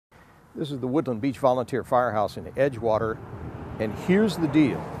This is the Woodland Beach Volunteer Firehouse in Edgewater, and here's the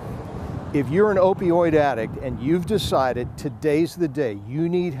deal. If you're an opioid addict and you've decided today's the day, you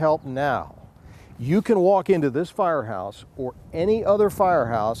need help now, you can walk into this firehouse or any other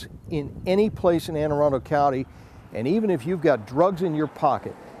firehouse in any place in Anne Arundel County, and even if you've got drugs in your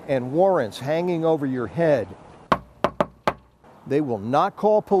pocket and warrants hanging over your head, they will not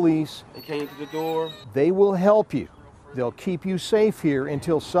call police. They came to the door. They will help you. They'll keep you safe here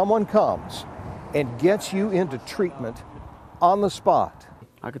until someone comes and gets you into treatment on the spot.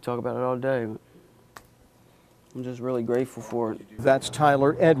 I could talk about it all day, but I'm just really grateful for it. That's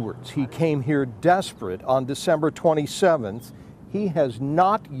Tyler Edwards. He came here desperate on December 27th. He has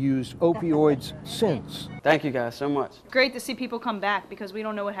not used opioids since. Thank you guys so much. Great to see people come back because we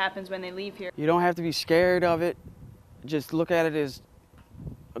don't know what happens when they leave here. You don't have to be scared of it. Just look at it as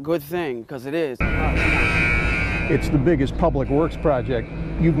a good thing, because it is. It's the biggest public works project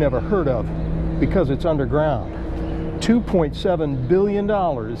you've never heard of because it's underground. $2.7 billion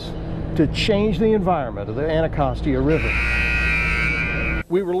to change the environment of the Anacostia River.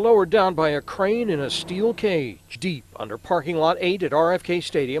 We were lowered down by a crane in a steel cage deep under parking lot 8 at RFK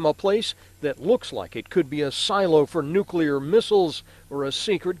Stadium, a place that looks like it could be a silo for nuclear missiles or a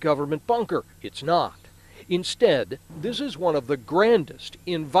secret government bunker. It's not. Instead, this is one of the grandest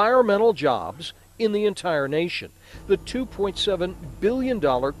environmental jobs in the entire nation, the $2.7 billion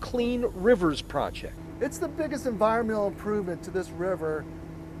Clean Rivers Project. It's the biggest environmental improvement to this river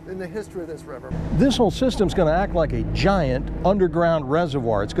in the history of this river. This whole system's going to act like a giant underground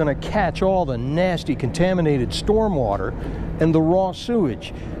reservoir. It's going to catch all the nasty contaminated stormwater and the raw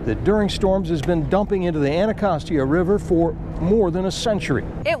sewage that during storms has been dumping into the Anacostia River for more than a century.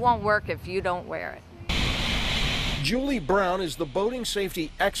 It won't work if you don't wear it. Julie Brown is the boating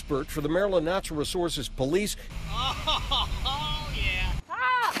safety expert for the Maryland Natural Resources Police. Oh, yeah.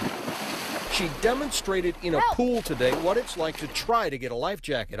 Ah! She demonstrated in a pool today what it's like to try to get a life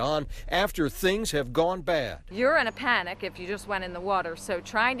jacket on after things have gone bad. You're in a panic if you just went in the water, so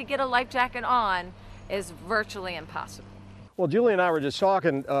trying to get a life jacket on is virtually impossible. Well, Julie and I were just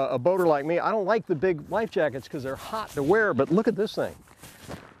talking, a boater like me, I don't like the big life jackets because they're hot to wear, but look at this thing.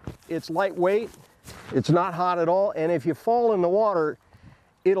 It's lightweight. It's not hot at all, and if you fall in the water,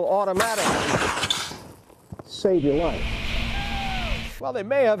 it'll automatically save your life. Well, they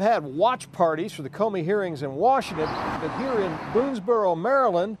may have had watch parties for the Comey hearings in Washington, but here in Boonesboro,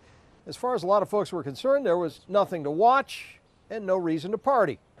 Maryland, as far as a lot of folks were concerned, there was nothing to watch and no reason to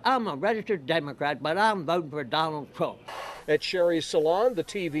party. I'm a registered Democrat, but I'm voting for Donald Trump. At Sherry's salon, the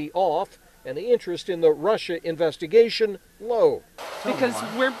TV off, and the interest in the Russia investigation low. Because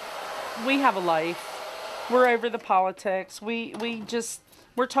we have a life. We're over the politics.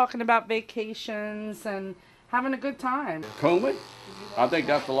 We're talking about vacations and having a good time. Comey? I think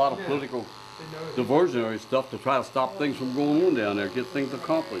that's a lot of political diversionary stuff to try to stop things from going on down there, get things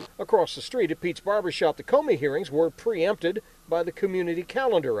accomplished. Across the street at Pete's Barbershop, the Comey hearings were preempted by the community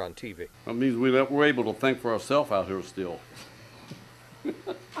calendar on TV. That means we're able to think for ourselves out here still.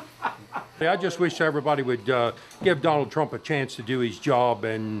 I just wish everybody would give Donald Trump a chance to do his job,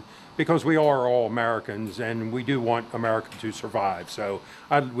 and because we are all Americans and we do want America to survive. So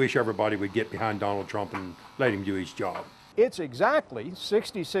I wish everybody would get behind Donald Trump and let him do his job. It's exactly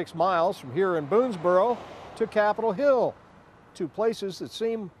 66 miles from here in Boonesboro to Capitol Hill, two places that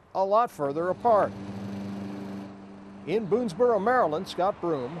seem a lot further apart. In Boonesboro, Maryland, Scott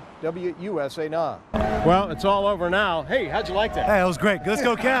Broom, WUSA 9. Well, it's all over now. Hey, how'd you like that? Hey, that was great. Let's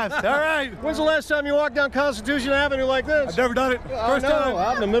go Cavs. All right. When's the last time you walked down Constitution Avenue like this? I've never done it. First time.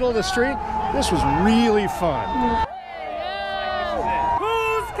 Out in the middle of the street. This was really fun.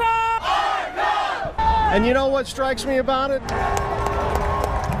 And you know what strikes me about it?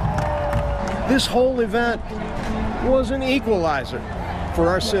 This whole event was an equalizer for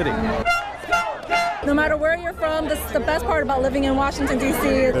our city. No matter where you're from, this is the best part about living in Washington, D.C.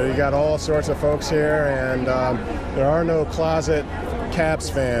 You got all sorts of folks here, and there are no closet Caps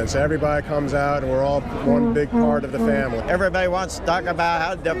fans. Everybody comes out, and we're all one big part of the family. Everybody wants to talk about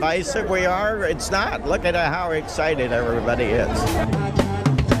how divisive we are. It's not. Look at how excited everybody is.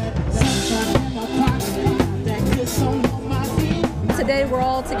 Today we're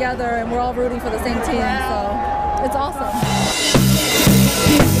all together and we're all rooting for the same team, so it's awesome.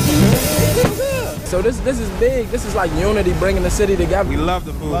 So this is big. This is like unity, bringing the city together. We love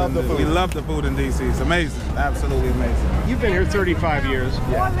the food. We love the food in D.C. It's amazing. Absolutely amazing. You've been here 35 years.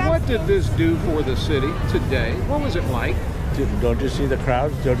 Yeah. What did this do for the city today? What was it like? Don't you see the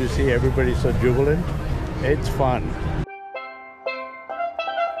crowds? Don't you see everybody so jubilant? It's fun.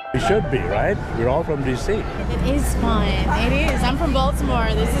 We should be, right? We're all from D.C. It is fun. It is. I'm from Baltimore.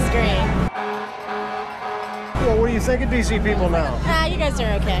 This is great. Well, what do you think of DC people now? You guys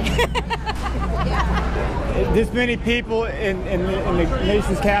are okay. This many people in the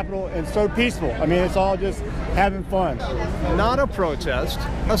nation's capital and so peaceful. I mean, it's all just having fun. Not a protest,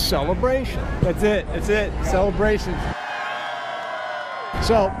 a celebration. That's it. That's it. Celebration.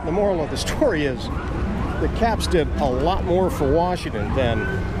 So the moral of the story is the Caps did a lot more for Washington than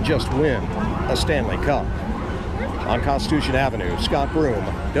just win a Stanley Cup. On Constitution Avenue, Scott Broom,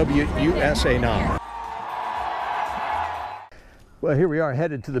 WUSA 9. Well, here we are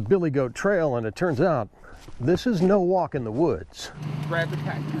headed to the Billy Goat Trail, and it turns out this is no walk in the woods. Grab the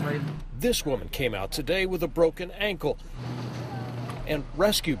taxi, right? This woman came out today with a broken ankle, and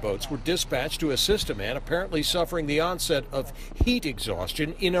rescue boats were dispatched to assist a man apparently suffering the onset of heat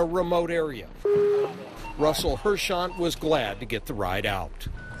exhaustion in a remote area. Russell Hershon was glad to get the ride out.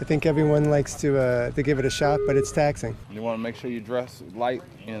 I think everyone likes to give it a shot, but it's taxing. You want to make sure you dress light,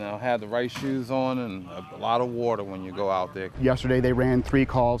 have the right shoes on, and a lot of water when you go out there. Yesterday they ran 3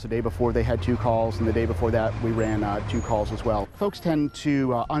 calls. The day before they had 2 calls, and the day before that we ran 2 calls as well. Folks tend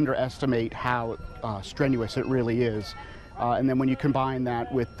to underestimate how strenuous it really is. And then when you combine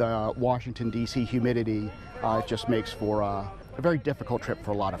that with Washington, D.C. humidity, it just makes for a very difficult trip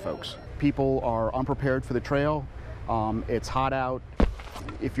for a lot of folks. People are unprepared for the trail. It's hot out.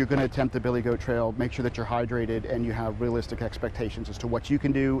 If you're going to attempt the Billy Goat Trail, make sure that you're hydrated and you have realistic expectations as to what you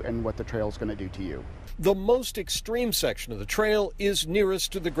can do and what the trail is going to do to you. The most extreme section of the trail is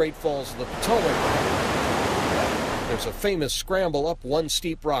nearest to the Great Falls of the Potomac. There's a famous scramble up one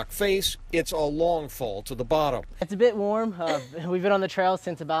steep rock face. It's a long fall to the bottom. It's a bit warm. We've been on the trail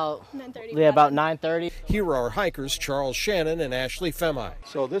since about 9:30. Here are hikers Charles Shannon and Ashley Femi.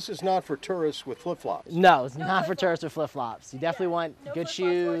 So this is not for tourists with flip-flops? No, it's not for tourists with flip-flops. You definitely want good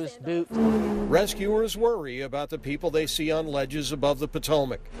shoes, boots. Rescuers worry about the people they see on ledges above the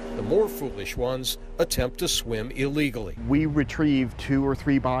Potomac. The more foolish ones attempt to swim illegally. We retrieve 2 or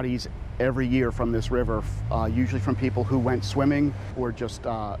 3 bodies every year from this river, usually from people who went swimming or just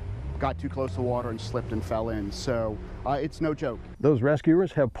got too close to the water and slipped and fell in. So it's no joke. Those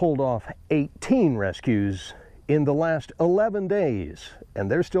rescuers have pulled off 18 rescues in the last 11 days, and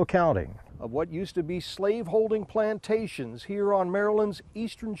they're still counting. Of what used to be slave-holding plantations here on Maryland's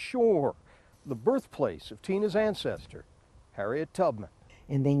eastern shore, the birthplace of Tina's ancestor, Harriet Tubman.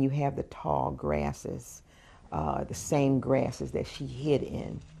 And then you have the tall grasses, the same grasses that she hid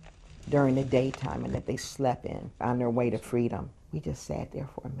in during the daytime and that they slept in on their way to freedom. We just sat there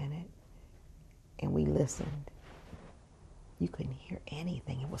for a minute and we listened. You couldn't hear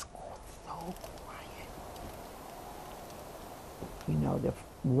anything. It was so quiet. You know, the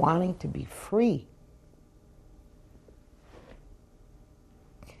wanting to be free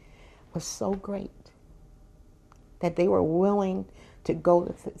was so great that they were willing to go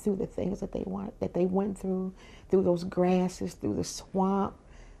through the things that they wanted, that they went through those grasses, through the swamp,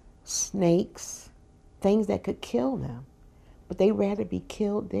 snakes, things that could kill them. But they'd rather be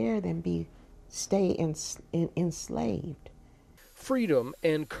killed there than stay enslaved. Freedom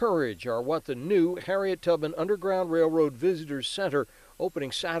and courage are what the new Harriet Tubman Underground Railroad Visitors Center,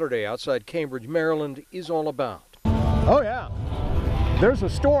 opening Saturday outside Cambridge, Maryland, is all about. Oh yeah, there's a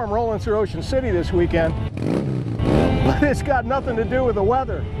storm rolling through Ocean City this weekend, but it's got nothing to do with the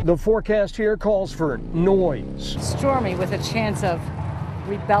weather. The forecast here calls for noise. Stormy with a chance of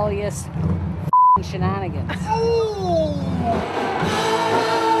rebellious shenanigans.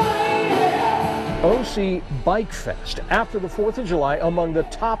 OC Bike Fest after the 4th of July, among the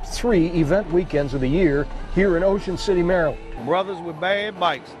top 3 event weekends of the year here in Ocean City, Maryland. Brothers with bad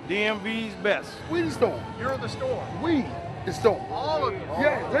bikes, DMV's best. We the storm. You're the storm. We the storm. All of you.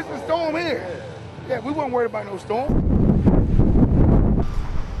 Yeah, this is the storm here. Yeah, we weren't worried about no storm.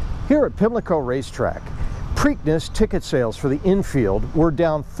 Here at Pimlico Racetrack, Preakness ticket sales for the infield were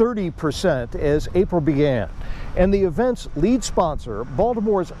down 30% as April began. And the event's lead sponsor,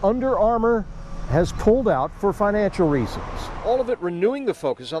 Baltimore's Under Armour, has pulled out for financial reasons. All of it renewing the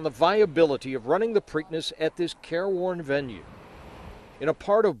focus on the viability of running the Preakness at this careworn venue, in a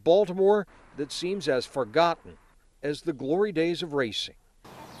part of Baltimore that seems as forgotten as the glory days of racing.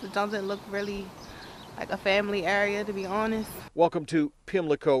 It doesn't look really like a family area, to be honest. Welcome to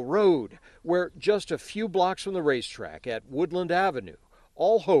Pimlico Road, where just a few blocks from the racetrack at Woodland Avenue,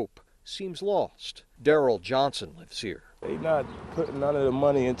 all hope seems lost. Daryl Johnson lives here. They're not putting none of the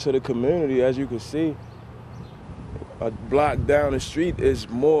money into the community. As you can see, a block down the street is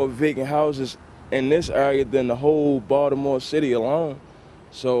more vacant houses in this area than the whole Baltimore city alone.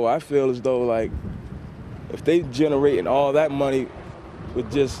 So I feel as though, like, if they generating all that money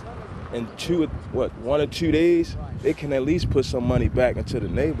with just in 1 or 2 days, they can at least put some money back into the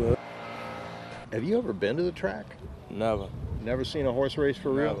neighborhood. Have you ever been to the track? Never. Never seen a horse race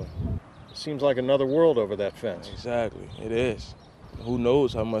for real? Never. Seems like another world over that fence. Exactly, it is. Who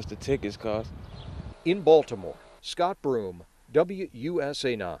knows how much the tickets cost? In Baltimore, Scott Broom,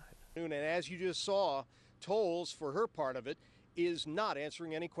 WUSA 9. And as you just saw, Tolles, for her part of it, is not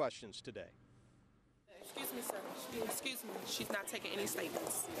answering any questions today. Excuse me, sir. Excuse me. She's not taking any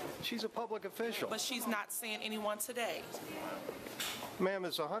statements. She's a public official. But she's not seeing anyone today. Ma'am,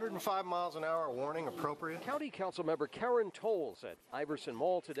 is 105 miles an hour warning appropriate? County Council member Karen Tolles at Iverson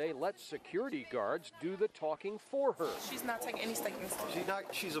Mall today lets security guards do the talking for her. She's not taking any statements.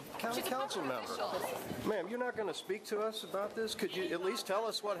 She's a county council member. Ma'am, you're not going to speak to us about this? Could you at least tell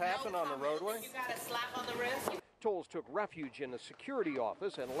us what happened on the roadway? You got a slap on the wrist? Tolles took refuge in a security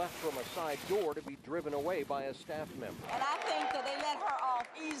office and left from a side door to be driven away by a staff member. And I think that they let her off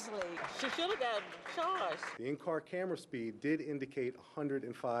easily. She should have got charged. The in-car camera speed did indicate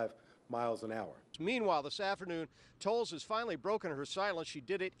 105 miles an hour. Meanwhile, this afternoon, Tolles has finally broken her silence. She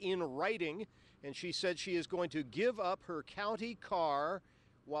did it in writing, and she said she is going to give up her county car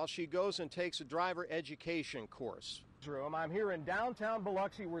while she goes and takes a driver education course. I'm here in downtown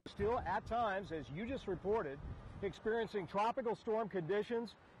Biloxi. We're still, at times, as you just reported, experiencing tropical storm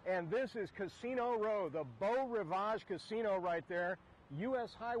conditions, and this is Casino Row, the Beau Rivage Casino right there.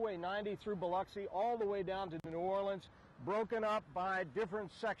 U.S. Highway 90 through Biloxi all the way down to New Orleans, broken up by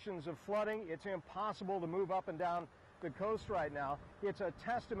different sections of flooding. It's impossible to move up and down the coast right now. It's a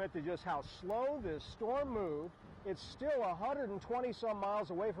testament to just how slow this storm moved. It's still 120 some miles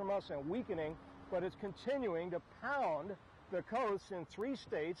away from us and weakening, but it's continuing to pound the coast in 3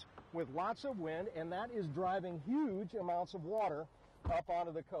 states with lots of wind, and that is driving huge amounts of water up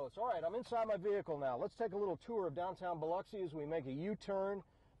onto the coast. All right, I'm inside my vehicle now. Let's take a little tour of downtown Biloxi as we make a U-turn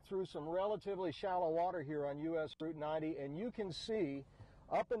through some relatively shallow water here on US Route 90, and you can see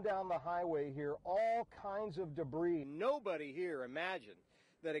up and down the highway here all kinds of debris. Nobody here imagined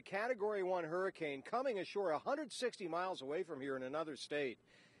that a Category 1 hurricane coming ashore 160 miles away from here in another state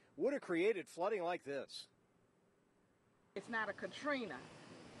would have created flooding like this. It's not a Katrina,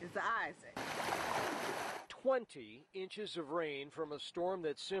 it's the Isaac. 20 inches of rain from a storm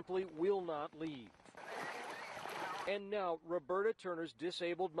that simply will not leave. And now Roberta Turner's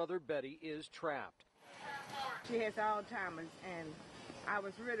disabled mother Betty is trapped. She has Alzheimer's, and I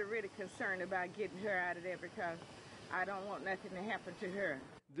was really concerned about getting her out of there because I don't want nothing to happen to her.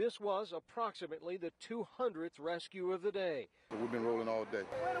 This was approximately the 200th rescue of the day. We've been rolling all day.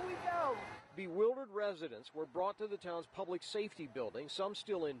 Where do we go? Bewildered residents were brought to the town's public safety building, some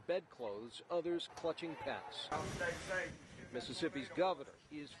still in bedclothes, others clutching pets. Mississippi's governor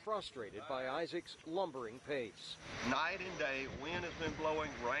is frustrated by Isaac's lumbering pace. Night and day, wind has been blowing,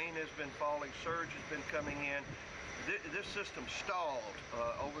 rain has been falling, surge has been coming in. This system stalled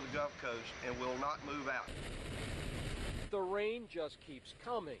over the Gulf Coast and will not move out. The rain just keeps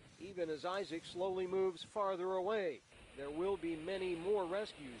coming, even as Isaac slowly moves farther away. There will be many more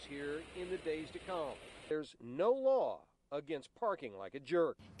rescues here in the days to come. There's no law against parking like a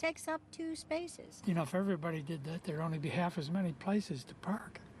jerk. Takes up 2 spaces. You know, if everybody did that, there'd only be half as many places to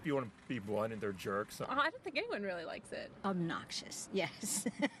park. If you want to be blunt, and they're jerks. I don't think anyone really likes it. Obnoxious, yes.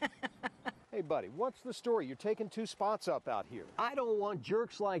 Hey, buddy, what's the story? You're taking 2 spots up out here. I don't want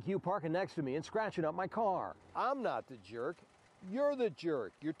jerks like you parking next to me and scratching up my car. I'm not the jerk. You're the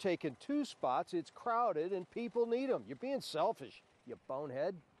jerk. You're taking 2 spots. It's crowded and people need them. You're being selfish, you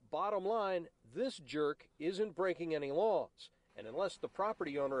bonehead. Bottom line, this jerk isn't breaking any laws. And unless the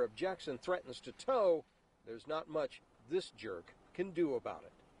property owner objects and threatens to tow, there's not much this jerk can do about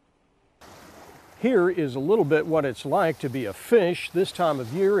it. Here is a little bit what it's like to be a fish this time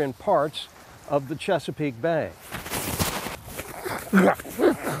of year in parts of the Chesapeake Bay.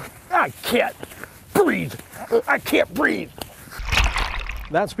 I can't breathe. I can't breathe.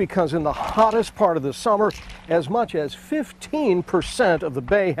 That's because in the hottest part of the summer, as much as 15% of the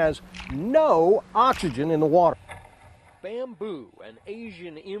bay has no oxygen in the water. Bamboo, an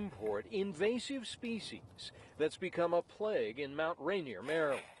Asian import, invasive species that's become a plague in Mount Rainier,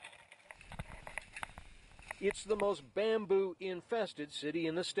 Maryland. It's the most bamboo-infested city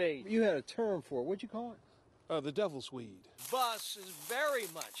in the state. You had a term for it. What'd you call it? The devil's weed. Bus is very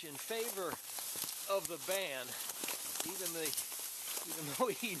much in favor of the ban, even though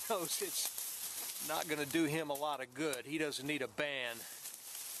he knows it's not going to do him a lot of good. He doesn't need a ban.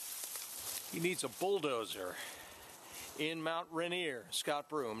 He needs a bulldozer. In Mount Rainier, Scott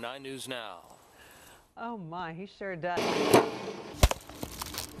Broom, 9 News Now. Oh my, he sure does.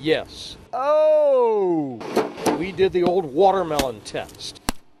 Yes. Oh! We did the old watermelon test.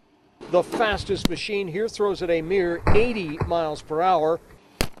 The fastest machine here throws at a mere 80 miles per hour.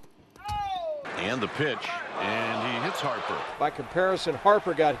 And the pitch, and he hits Harper. By comparison,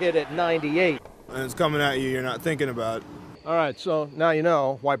 Harper got hit at 98. And it's coming at you, you're not thinking about it. All right, so now you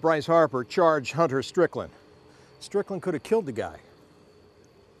know why Bryce Harper charged Hunter Strickland. Strickland could have killed the guy.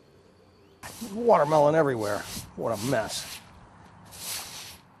 Watermelon everywhere. What a mess.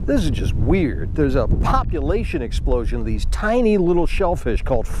 This is just weird. There's a population explosion of these tiny little shellfish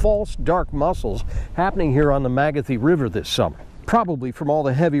called false dark mussels happening here on the Magathie River this summer. Probably from all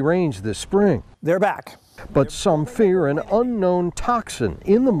the heavy rains this spring. They're back. But some fear an unknown toxin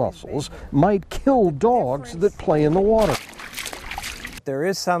in the mussels might kill dogs that play in the water. There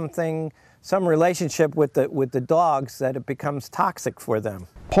is some relationship with the dogs that it becomes toxic for them.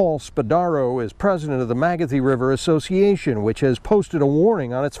 Paul Spadaro is president of the Magathie River Association, which has posted a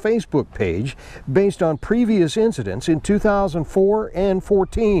warning on its Facebook page based on previous incidents in 2004 and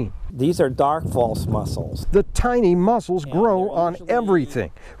 14. These are dark false mussels. The tiny mussels grow on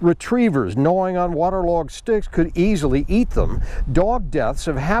everything. Retrievers gnawing on waterlogged sticks could easily eat them. Dog deaths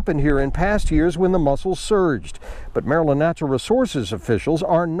have happened here in past years when the mussels surged. But Maryland Natural Resources officials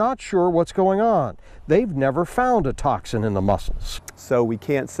are not sure what's going on. They've never found a toxin in the mussels. So we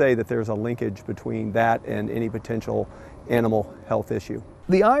can't say that there's a linkage between that and any potential animal health issue.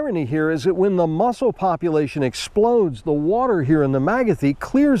 The irony here is that when the mussel population explodes, the water here in the Magathie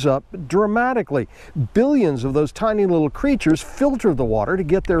clears up dramatically. Billions of those tiny little creatures filter the water to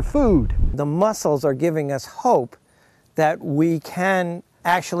get their food. The mussels are giving us hope that we can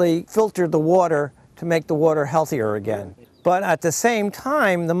actually filter the water to make the water healthier again. But at the same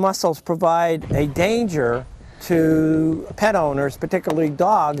time, the mussels provide a danger to pet owners, particularly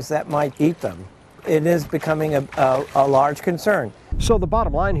dogs that might eat them. It is becoming a large concern. So the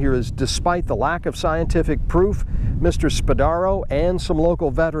bottom line here is, despite the lack of scientific proof, Mr. Spadaro and some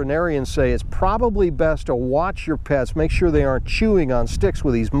local veterinarians say it's probably best to watch your pets, make sure they aren't chewing on sticks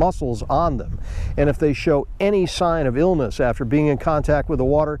with these mussels on them. And if they show any sign of illness after being in contact with the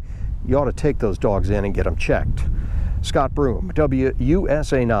water, you ought to take those dogs in and get them checked. Scott Broom,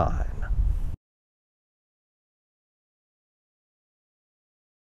 WUSA 9.